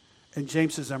 And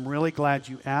James says, I'm really glad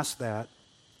you asked that,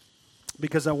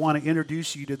 because I want to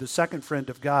introduce you to the second friend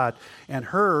of God. And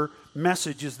her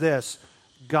message is this: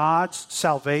 God's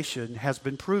salvation has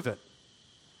been proven.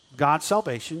 God's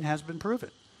salvation has been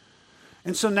proven.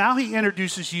 And so now he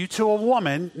introduces you to a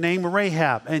woman named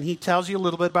Rahab, and he tells you a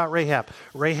little bit about Rahab.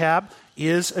 Rahab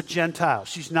is a Gentile.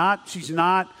 She's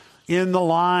not in the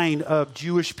line of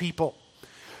Jewish people.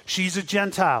 She's a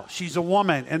Gentile. She's a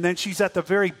woman. And then she's at the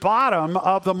very bottom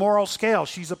of the moral scale.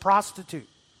 She's a prostitute.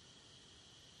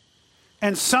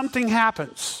 And something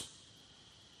happens.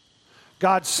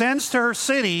 God sends to her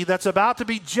city that's about to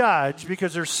be judged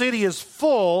because her city is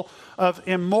full of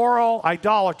immoral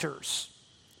idolaters.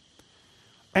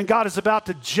 And God is about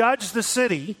to judge the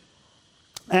city,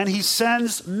 and he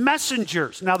sends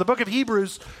messengers. Now, the book of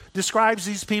Hebrews describes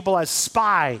these people as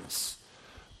spies.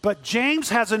 But James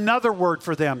has another word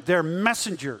for them. They're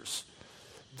messengers.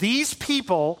 These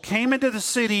people came into the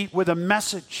city with a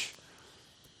message.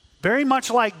 Very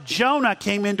much like Jonah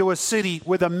came into a city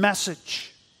with a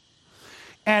message.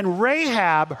 And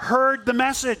Rahab heard the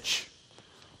message.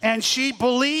 And she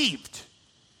believed.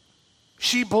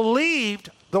 She believed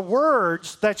the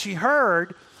words that she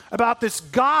heard about this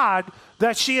God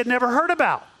that she had never heard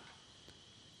about.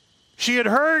 She had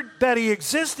heard that he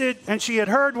existed, and she had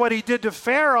heard what he did to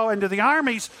Pharaoh and to the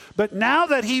armies, but now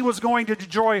that he was going to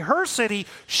destroy her city,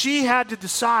 she had to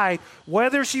decide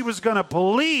whether she was going to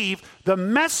believe the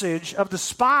message of the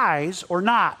spies or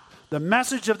not, the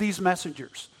message of these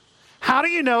messengers. How do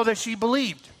you know that she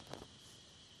believed?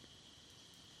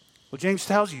 Well, James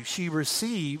tells you she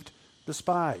received the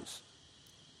spies.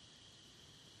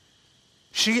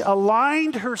 She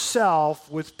aligned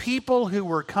herself with people who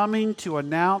were coming to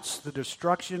announce the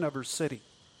destruction of her city.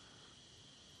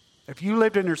 If you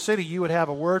lived in her city, you would have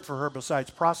a word for her besides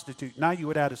prostitute. Now you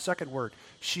would add a second word.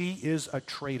 She is a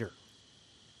traitor.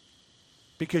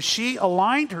 Because she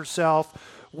aligned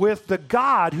herself with the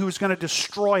God who is going to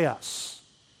destroy us.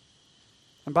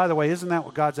 And by the way, isn't that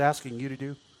what God's asking you to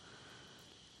do?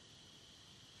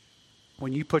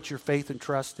 when you put your faith and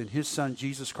trust in his son,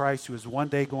 Jesus Christ, who is one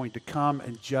day going to come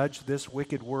and judge this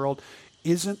wicked world,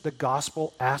 isn't the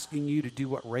gospel asking you to do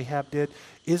what Rahab did?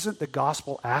 Isn't the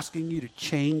gospel asking you to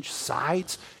change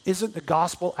sides? Isn't the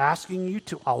gospel asking you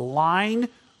to align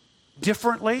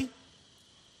differently?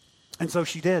 And so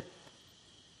she did.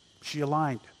 She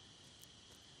aligned.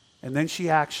 And then she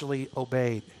actually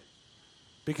obeyed.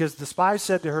 Because the spies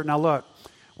said to her, now look,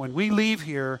 when we leave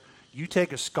here, you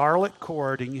take a scarlet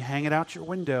cord and you hang it out your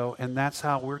window, and that's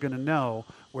how we're going to know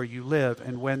where you live.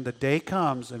 And when the day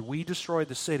comes and we destroy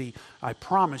the city, I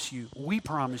promise you, we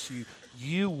promise you,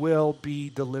 you will be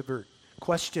delivered.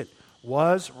 Question,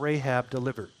 was Rahab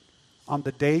delivered on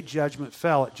the day judgment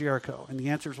fell at Jericho? And the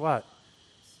answer is what?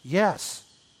 Yes.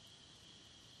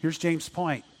 Here's James'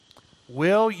 point.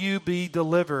 Will you be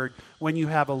delivered when you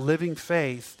have a living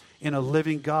faith in a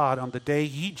living God on the day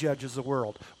he judges the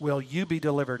world? Will you be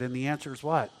delivered? And the answer is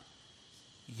what?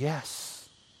 Yes.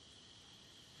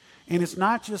 And it's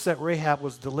not just that Rahab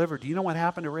was delivered. Do you know what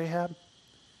happened to Rahab?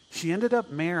 She ended up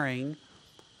marrying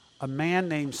a man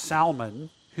named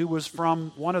Salmon, who was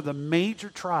from one of the major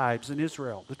tribes in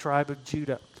Israel, the tribe of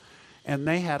Judah. And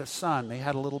they had a son. They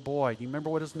had a little boy. Do you remember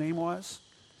what his name was?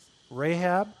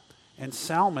 Rahab and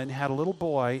Salmon had a little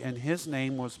boy, and his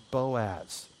name was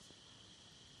Boaz.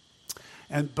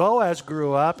 And Boaz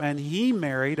grew up, and he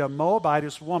married a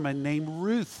Moabitess woman named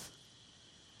Ruth.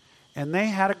 And they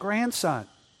had a grandson.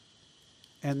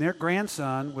 And their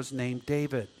grandson was named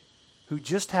David, who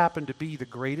just happened to be the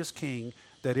greatest king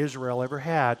that Israel ever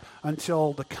had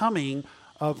until the coming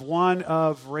of one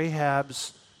of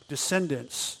Rahab's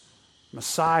descendants,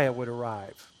 Messiah, would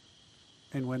arrive.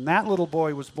 And when that little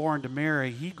boy was born to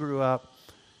Mary, he grew up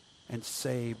and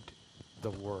saved the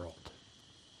world.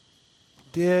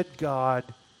 Did God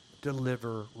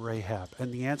deliver Rahab?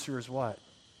 And the answer is what?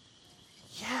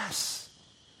 Yes.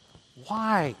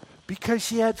 Why? Because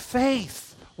she had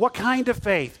faith. What kind of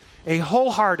faith? A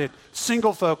wholehearted,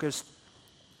 single-focused,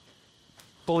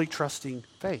 fully trusting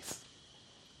faith.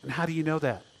 And how do you know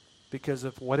that? Because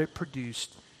of what it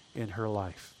produced in her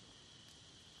life.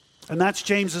 And that's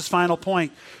James's final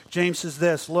point. James says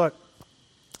this, look,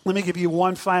 let me give you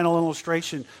one final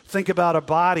illustration. Think about a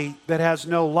body that has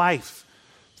no life.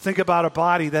 Think about a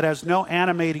body that has no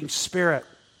animating spirit.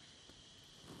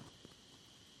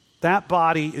 That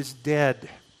body is dead.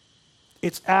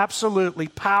 It's absolutely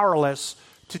powerless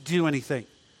to do anything.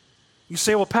 You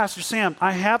say, well, Pastor Sam,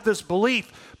 I have this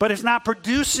belief, but it's not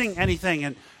producing anything.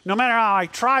 And no matter how I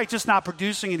try, it's just not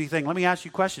producing anything. Let me ask you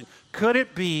a question. Could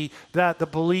it be that the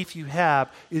belief you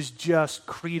have is just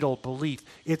creedal belief?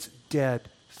 It's dead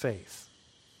faith.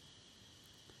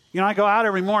 You know, I go out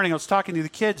every morning, I was talking to the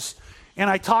kids, and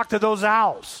I talk to those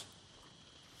owls.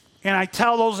 And I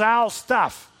tell those owls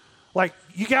stuff. Like,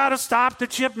 you got to stop the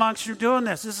chipmunks from doing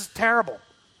this. This is terrible.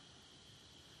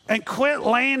 And quit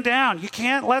laying down. You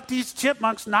can't let these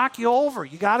chipmunks knock you over.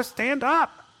 You got to stand up.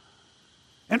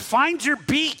 And find your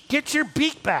beak. Get your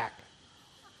beak back.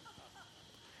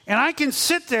 And I can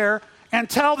sit there and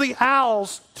tell the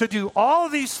owls to do all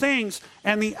of these things,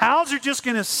 and the owls are just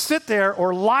going to sit there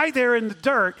or lie there in the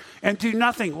dirt and do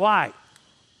nothing. Why?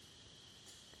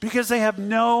 Because they have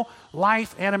no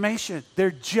life animation.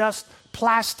 They're just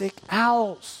plastic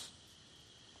owls.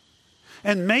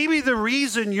 And maybe the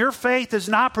reason your faith is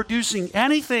not producing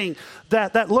anything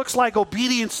that looks like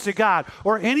obedience to God,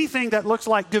 or anything that looks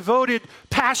like devoted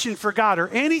passion for God, or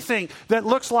anything that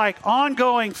looks like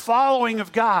ongoing following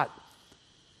of God.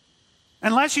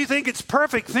 Unless you think it's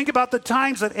perfect, think about the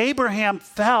times that Abraham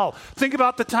fell. Think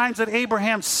about the times that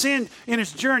Abraham sinned in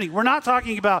his journey. We're not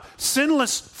talking about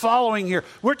sinless following here.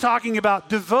 We're talking about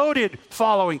devoted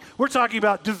following. We're talking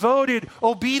about devoted,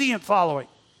 obedient following.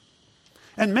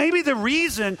 And maybe the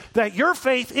reason that your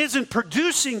faith isn't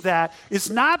producing that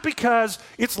is not because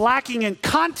it's lacking in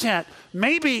content.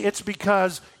 Maybe it's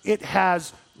because it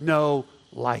has no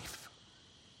life.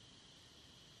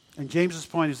 And James's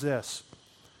point is this.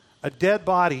 A dead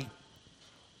body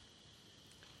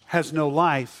has no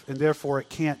life, and therefore it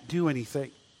can't do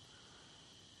anything.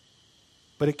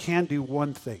 But it can do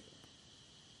one thing.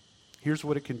 Here's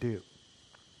what it can do.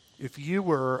 If you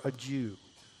were a Jew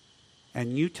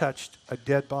and you touched a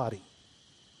dead body,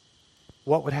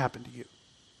 what would happen to you?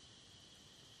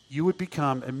 You would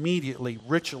become immediately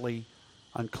ritually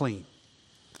unclean.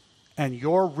 And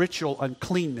your ritual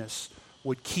uncleanness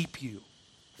would keep you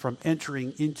from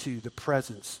entering into the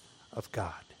presence of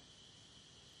God.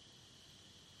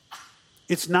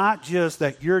 It's not just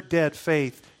that your dead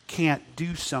faith can't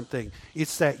do something.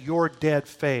 It's that your dead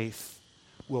faith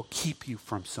will keep you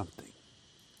from something.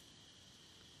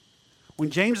 When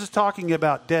James is talking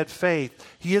about dead faith,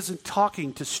 he isn't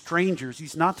talking to strangers.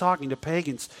 He's not talking to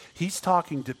pagans. He's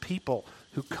talking to people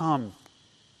who come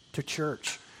to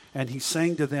church. And he's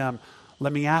saying to them,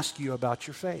 let me ask you about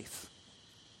your faith.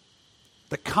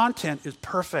 The content is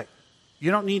perfect. You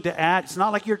don't need to add. It's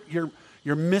not like you're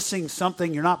missing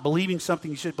something. You're not believing something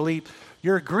you should believe.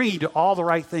 You're agreeing to all the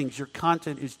right things. Your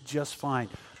content is just fine.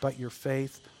 But your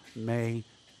faith may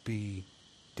be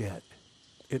dead.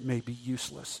 It may be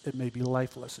useless. It may be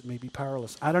lifeless. It may be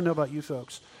powerless. I don't know about you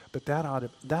folks, but that ought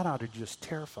to just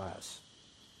terrify us.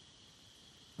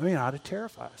 I mean, it ought to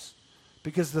terrify us.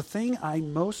 Because the thing I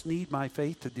most need my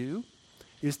faith to do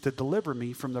is to deliver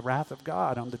me from the wrath of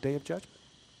God on the day of judgment.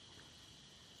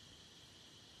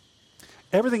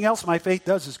 Everything else my faith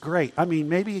does is great. I mean,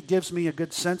 maybe it gives me a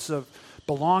good sense of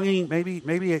belonging.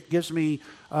 Maybe it gives me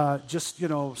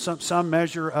some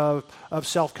measure of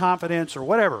self-confidence or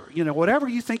whatever. Whatever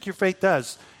you think your faith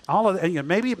does.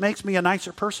 Maybe it makes me a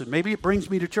nicer person. Maybe it brings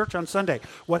me to church on Sunday.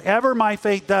 Whatever my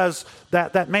faith does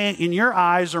that may, in your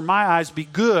eyes or my eyes, be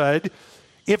good,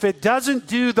 if it doesn't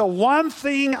do the one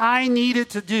thing I need it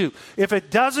to do, if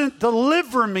it doesn't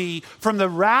deliver me from the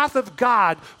wrath of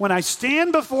God when I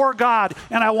stand before God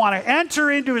and I want to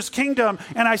enter into his kingdom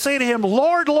and I say to him,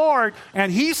 Lord, Lord,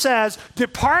 and he says,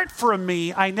 depart from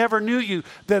me, I never knew you,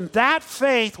 then that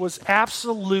faith was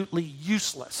absolutely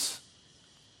useless.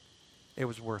 It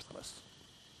was worthless.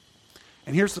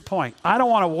 And here's the point. I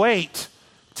don't want to wait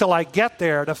till I get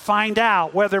there to find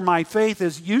out whether my faith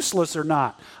is useless or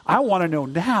not. I want to know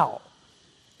now.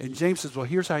 And James says, well,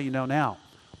 here's how you know now.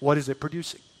 What is it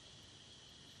producing?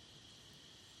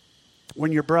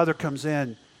 When your brother comes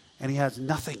in and he has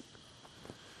nothing,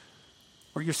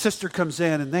 or your sister comes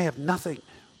in and they have nothing,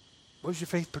 what is your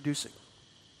faith producing?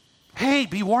 Hey,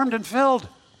 be warmed and filled.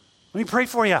 Let me pray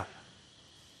for you.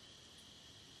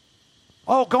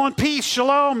 Oh, go in peace.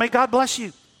 Shalom. May God bless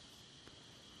you.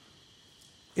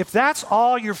 If that's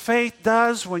all your faith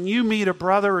does when you meet a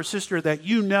brother or sister that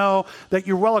you know, that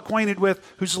you're well acquainted with,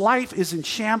 whose life is in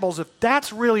shambles, if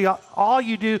that's really all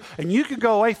you do, and you can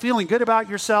go away feeling good about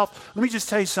yourself, let me just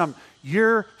tell you something.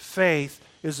 Your faith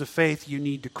is a faith you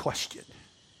need to question.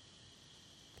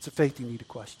 It's a faith you need to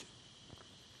question.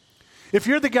 If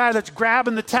you're the guy that's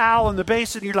grabbing the towel in the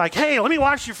basin, and you're like, hey, let me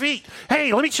wash your feet.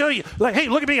 Hey, let me show you. Like, hey,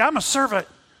 look at me. I'm a servant.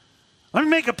 Let me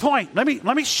make a point. Let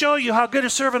me show you how good a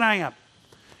servant I am.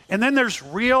 And then there's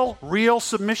real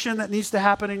submission that needs to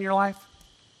happen in your life.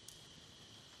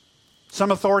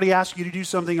 Some authority asks you to do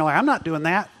something, you're like, I'm not doing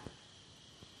that.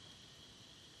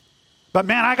 But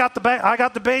man, I got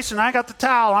the basin, I got the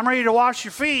towel, I'm ready to wash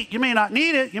your feet. You may not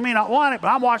need it, you may not want it, but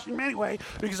I'm washing them anyway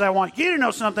because I want you to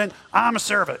know something. I'm a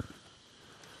servant.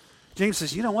 James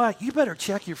says, you know what? You better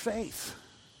check your faith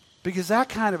because that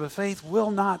kind of a faith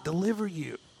will not deliver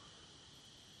you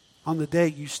on the day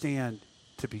you stand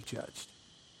to be judged.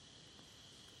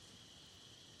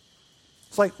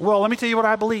 It's like, well, let me tell you what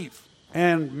I believe.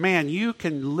 And man, you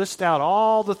can list out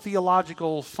all the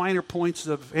theological finer points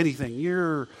of anything.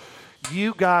 You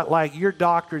got like your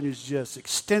doctrine is just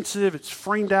extensive. It's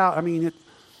framed out. I mean,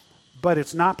 but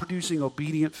it's not producing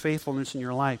obedient faithfulness in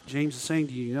your life. James is saying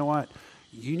to you, you know what?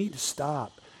 You need to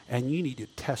stop and you need to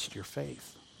test your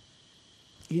faith.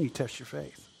 You need to test your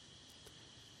faith.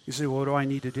 You say, well, what do I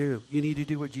need to do? You need to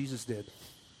do what Jesus did.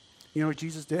 You know what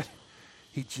Jesus did?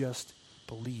 He just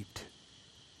believed.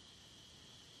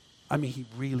 I mean, he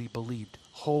really believed,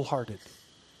 wholehearted,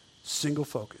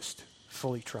 single-focused,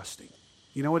 fully trusting.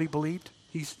 You know what he believed?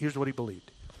 Here's what he believed.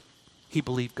 He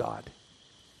believed God.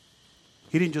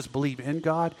 He didn't just believe in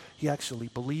God, he actually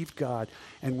believed God.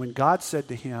 And when God said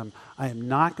to him, I am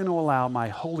not going to allow my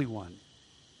Holy One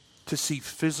to see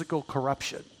physical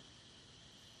corruption,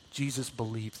 Jesus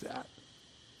believed that.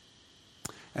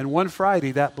 And one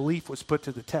Friday, that belief was put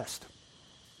to the test.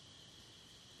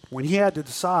 When he had to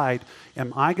decide,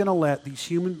 am I going to let these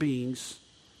human beings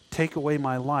take away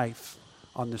my life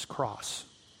on this cross?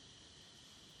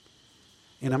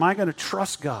 And am I going to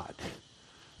trust God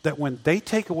that when they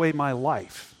take away my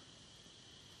life,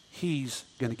 he's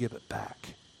going to give it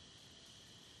back?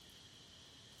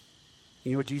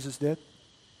 You know what Jesus did?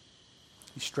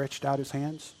 He stretched out his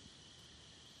hands.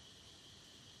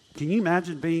 Can you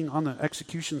imagine being on the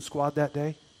execution squad that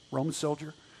day, Roman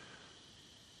soldier?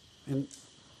 And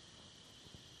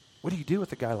what do you do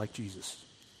with a guy like Jesus?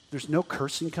 There's no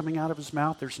cursing coming out of his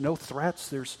mouth. There's no threats.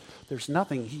 There's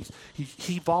nothing.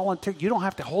 He volunteered. You don't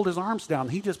have to hold his arms down.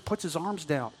 He just puts his arms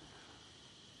down.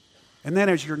 And then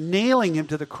as you're nailing him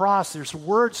to the cross, there's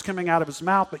words coming out of his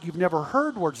mouth, but you've never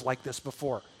heard words like this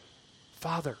before.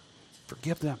 Father,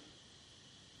 forgive them.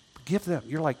 Forgive them.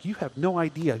 You're like, you have no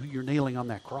idea who you're nailing on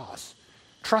that cross.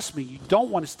 Trust me, you don't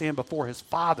want to stand before his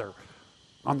Father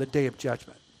on the day of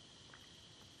judgment.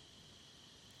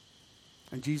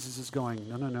 And Jesus is going,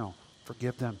 no, no, no.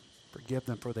 Forgive them,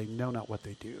 for they know not what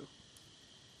they do.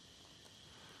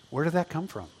 Where did that come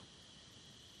from?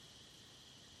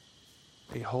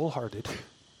 A wholehearted,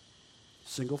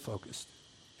 single-focused,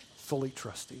 fully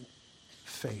trusting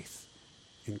faith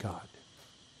in God.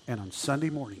 And on Sunday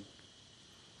morning,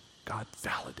 God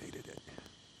validated it.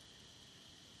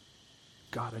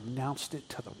 God announced it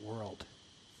to the world.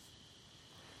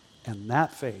 And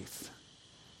that faith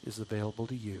is available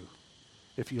to you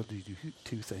if you'll do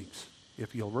two things.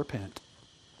 If you'll repent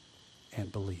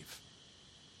and believe.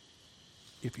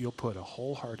 If you'll put a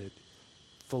wholehearted,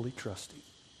 fully trusting,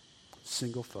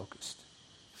 single-focused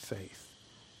faith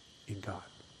in God.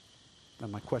 Now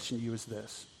my question to you is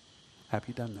this. Have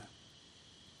you done that?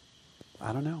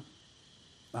 I don't know.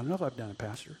 I don't know if I've done it,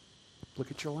 Pastor.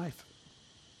 Look at your life.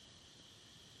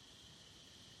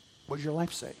 What does your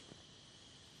life say?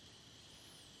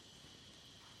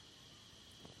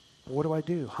 What do I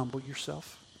do? Humble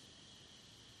yourself.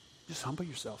 Just humble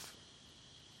yourself.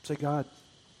 Say, God,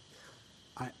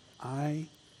 I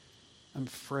am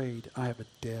afraid I have a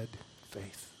dead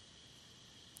faith.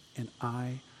 And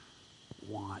I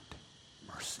want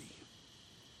mercy.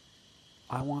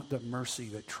 I want the mercy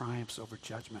that triumphs over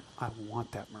judgment. I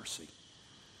want that mercy.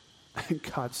 And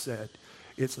God said,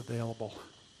 it's available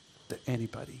to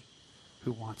anybody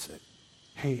who wants it.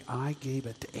 Hey, I gave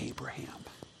it to Abraham.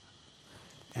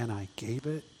 And I gave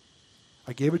it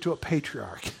to a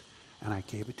patriarch. And I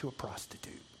gave it to a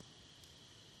prostitute.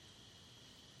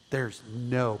 There's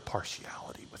no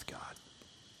partiality with God.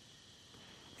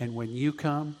 And when you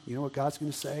come, you know what God's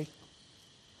going to say?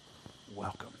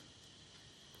 Welcome.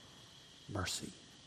 Mercy.